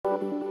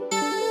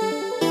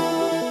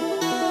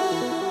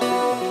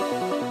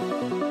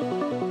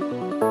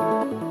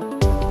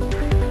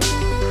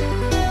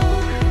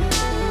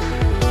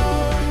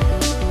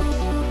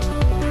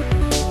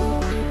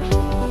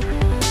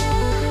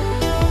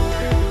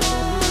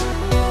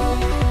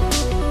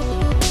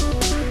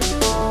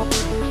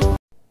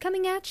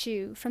at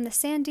you from the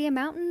Sandia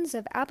Mountains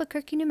of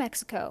Albuquerque, New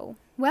Mexico.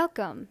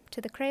 Welcome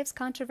to the Craves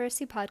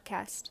Controversy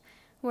Podcast,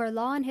 where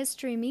law and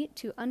history meet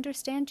to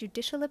understand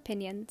judicial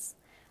opinions.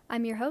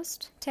 I'm your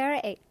host, Tara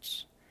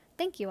H.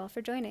 Thank you all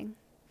for joining.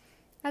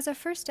 As our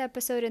first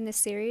episode in this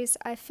series,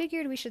 I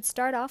figured we should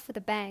start off with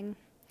a bang.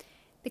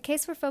 The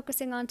case we're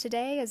focusing on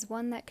today is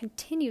one that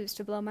continues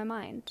to blow my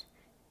mind.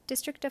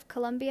 District of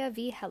Columbia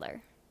v.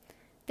 Heller.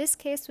 This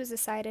case was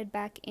decided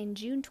back in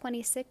June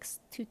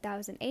 26,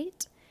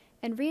 2008,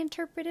 and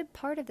reinterpreted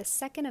part of the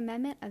Second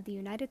Amendment of the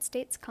United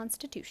States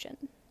Constitution.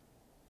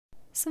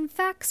 Some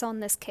facts on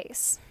this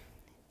case.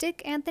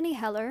 Dick Anthony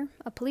Heller,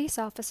 a police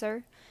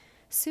officer,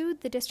 sued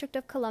the District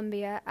of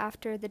Columbia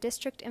after the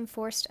district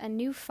enforced a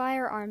new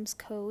firearms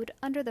code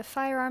under the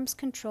Firearms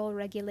Control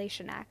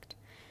Regulation Act.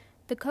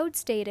 The code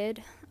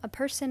stated a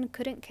person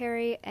couldn't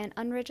carry an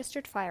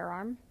unregistered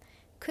firearm,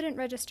 couldn't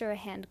register a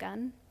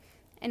handgun,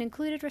 and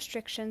included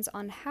restrictions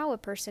on how a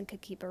person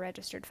could keep a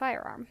registered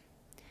firearm.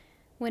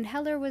 When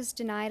Heller was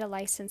denied a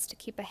license to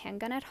keep a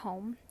handgun at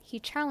home, he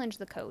challenged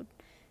the code,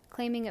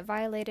 claiming it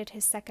violated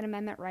his Second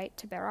Amendment right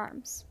to bear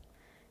arms.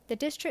 The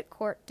district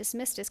court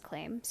dismissed his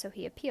claim, so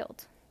he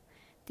appealed.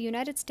 The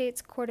United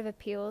States Court of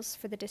Appeals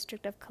for the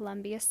District of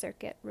Columbia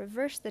Circuit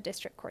reversed the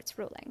district court's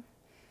ruling.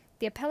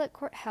 The appellate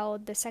court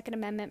held the Second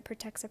Amendment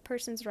protects a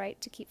person's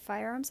right to keep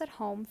firearms at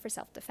home for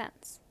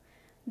self-defense,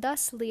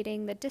 thus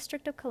leading the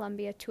District of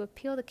Columbia to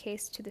appeal the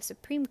case to the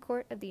Supreme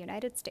Court of the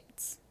United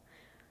States.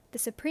 The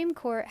Supreme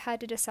Court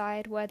had to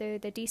decide whether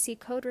the D.C.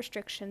 Code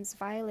restrictions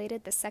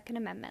violated the Second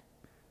Amendment.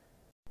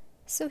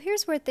 So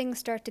here's where things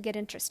start to get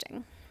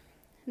interesting.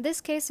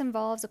 This case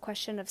involves a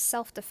question of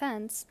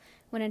self-defense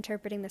when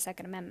interpreting the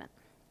Second Amendment.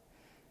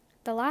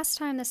 The last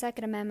time the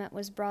Second Amendment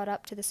was brought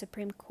up to the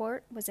Supreme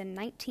Court was in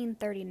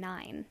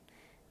 1939,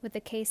 with the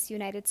case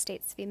United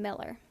States v.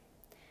 Miller.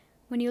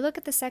 When you look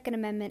at the Second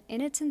Amendment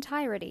in its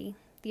entirety,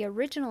 the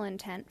original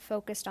intent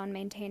focused on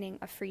maintaining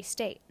a free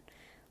state,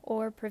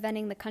 or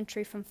preventing the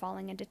country from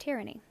falling into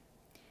tyranny.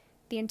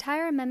 The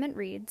entire amendment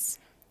reads,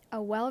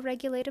 "A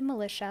well-regulated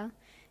militia,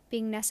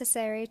 being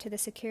necessary to the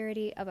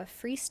security of a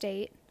free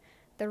state,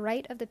 the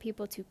right of the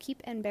people to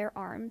keep and bear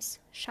arms,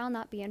 shall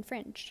not be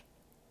infringed."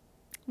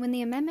 When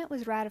the amendment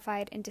was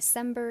ratified in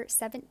December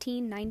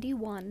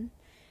 1791,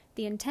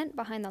 the intent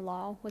behind the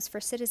law was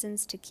for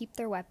citizens to keep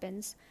their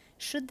weapons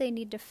should they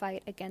need to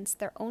fight against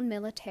their own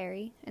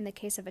military in the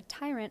case of a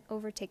tyrant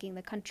overtaking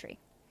the country.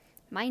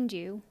 Mind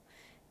you,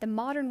 the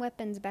modern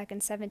weapons back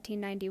in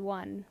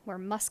 1791 were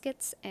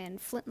muskets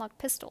and flintlock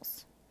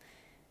pistols.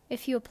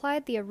 If you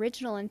applied the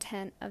original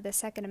intent of the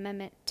Second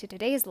Amendment to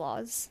today's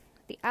laws,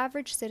 the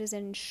average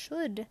citizen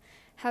should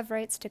have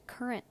rights to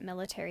current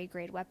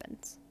military-grade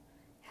weapons.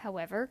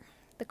 However,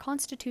 the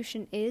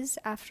Constitution is,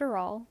 after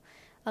all,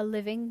 a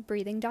living,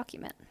 breathing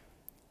document,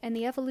 and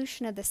the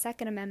evolution of the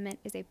Second Amendment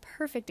is a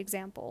perfect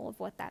example of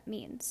what that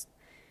means.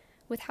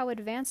 With how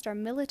advanced our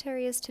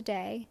military is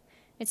today,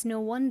 it's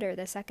no wonder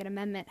the Second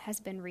Amendment has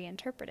been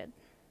reinterpreted.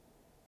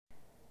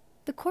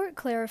 The court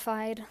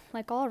clarified,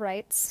 like all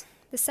rights,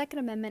 the Second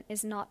Amendment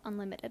is not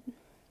unlimited.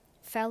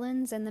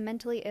 Felons and the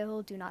mentally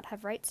ill do not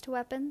have rights to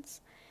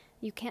weapons,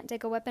 you can't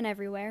take a weapon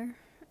everywhere,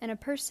 and a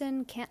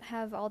person can't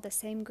have all the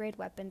same grade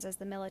weapons as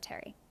the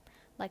military,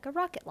 like a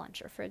rocket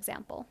launcher, for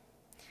example.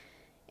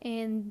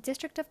 In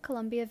District of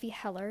Columbia v.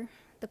 Heller,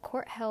 the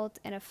court held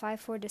in a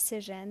 5-4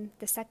 decision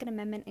the Second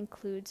Amendment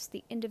includes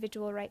the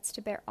individual rights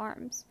to bear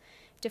arms,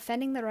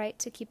 defending the right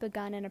to keep a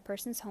gun in a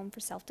person's home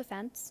for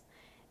self-defense,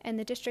 and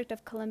the District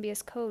of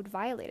Columbia's code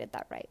violated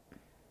that right.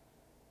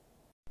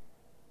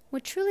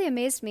 What truly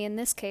amazed me in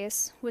this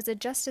case was the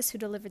justice who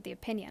delivered the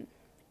opinion,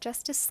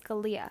 Justice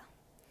Scalia.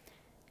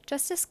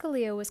 Justice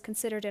Scalia was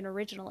considered an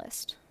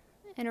originalist.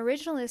 An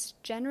originalist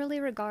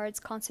generally regards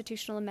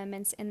constitutional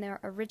amendments in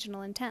their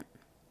original intent.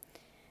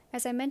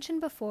 As I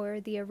mentioned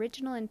before, the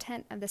original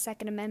intent of the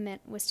Second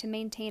Amendment was to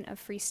maintain a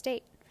free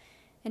state,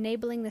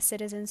 enabling the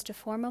citizens to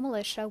form a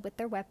militia with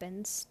their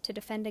weapons to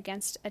defend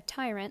against a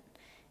tyrant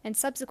and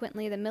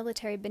subsequently the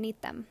military beneath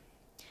them.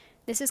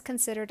 This is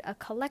considered a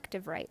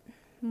collective right,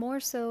 more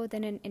so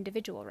than an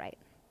individual right.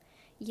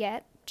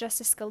 Yet,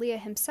 Justice Scalia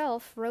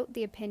himself wrote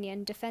the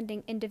opinion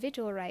defending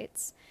individual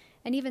rights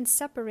and even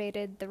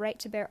separated the right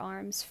to bear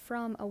arms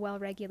from a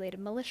well-regulated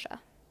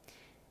militia.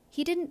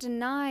 He didn't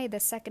deny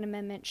the Second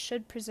Amendment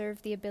should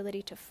preserve the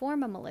ability to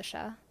form a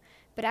militia,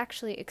 but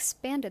actually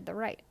expanded the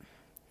right.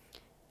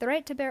 The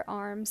right to bear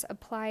arms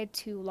applied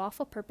to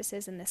lawful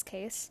purposes in this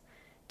case,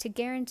 to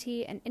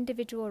guarantee an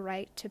individual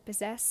right to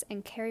possess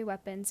and carry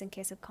weapons in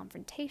case of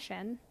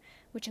confrontation,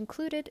 which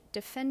included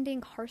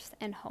defending hearth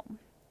and home.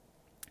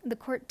 The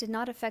court did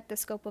not affect the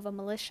scope of a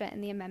militia in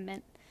the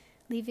amendment,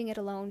 leaving it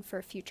alone for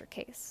a future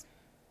case.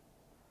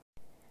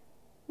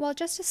 While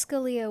Justice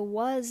Scalia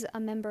was a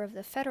member of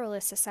the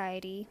Federalist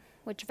Society,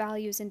 which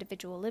values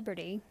individual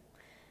liberty,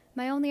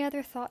 my only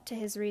other thought to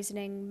his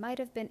reasoning might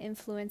have been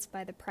influenced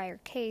by the prior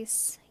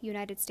case,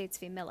 United States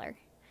v. Miller.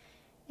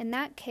 In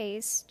that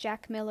case,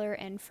 Jack Miller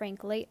and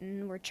Frank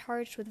Layton were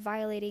charged with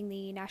violating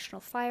the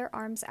National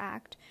Firearms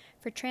Act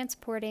for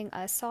transporting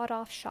a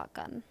sawed-off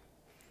shotgun.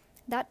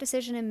 That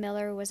decision in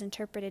Miller was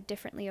interpreted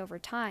differently over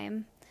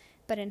time,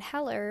 but in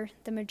Heller,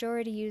 the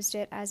majority used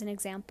it as an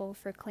example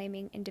for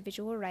claiming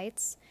individual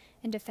rights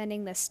and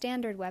defending the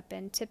standard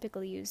weapon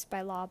typically used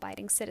by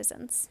law-abiding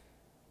citizens.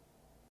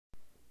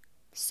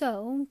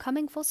 So,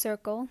 coming full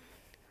circle,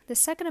 the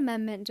Second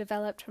Amendment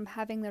developed from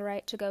having the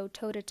right to go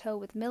toe-to-toe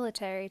with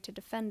military to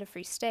defend a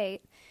free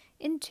state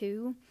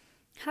into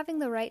having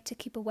the right to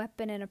keep a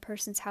weapon in a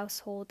person's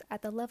household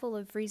at the level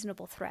of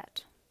reasonable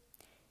threat.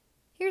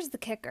 Here's the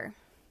kicker.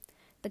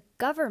 The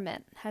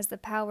government has the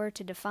power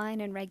to define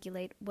and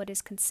regulate what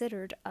is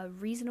considered a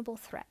reasonable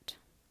threat.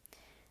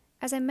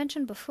 As I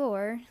mentioned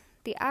before,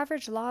 the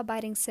average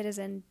law-abiding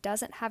citizen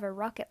doesn't have a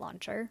rocket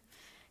launcher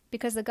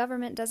because the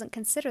government doesn't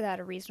consider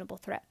that a reasonable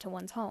threat to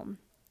one's home.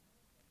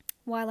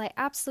 While I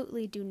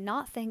absolutely do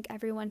not think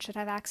everyone should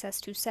have access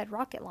to said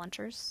rocket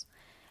launchers,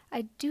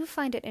 I do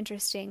find it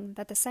interesting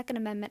that the Second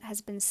Amendment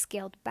has been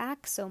scaled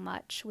back so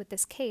much with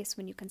this case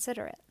when you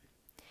consider it.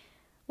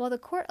 While the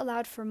court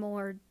allowed for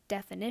more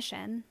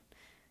definition,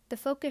 the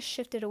focus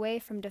shifted away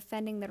from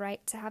defending the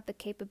right to have the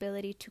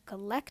capability to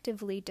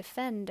collectively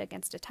defend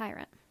against a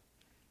tyrant.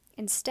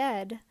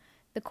 Instead,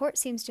 the court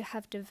seems to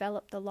have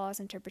developed the law's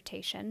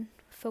interpretation,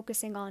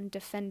 focusing on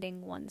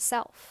defending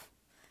oneself.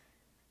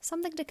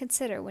 Something to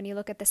consider when you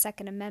look at the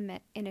Second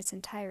Amendment in its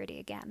entirety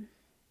again.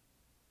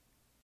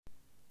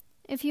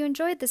 If you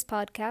enjoyed this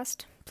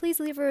podcast, please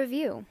leave a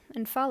review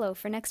and follow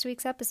for next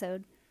week's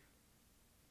episode.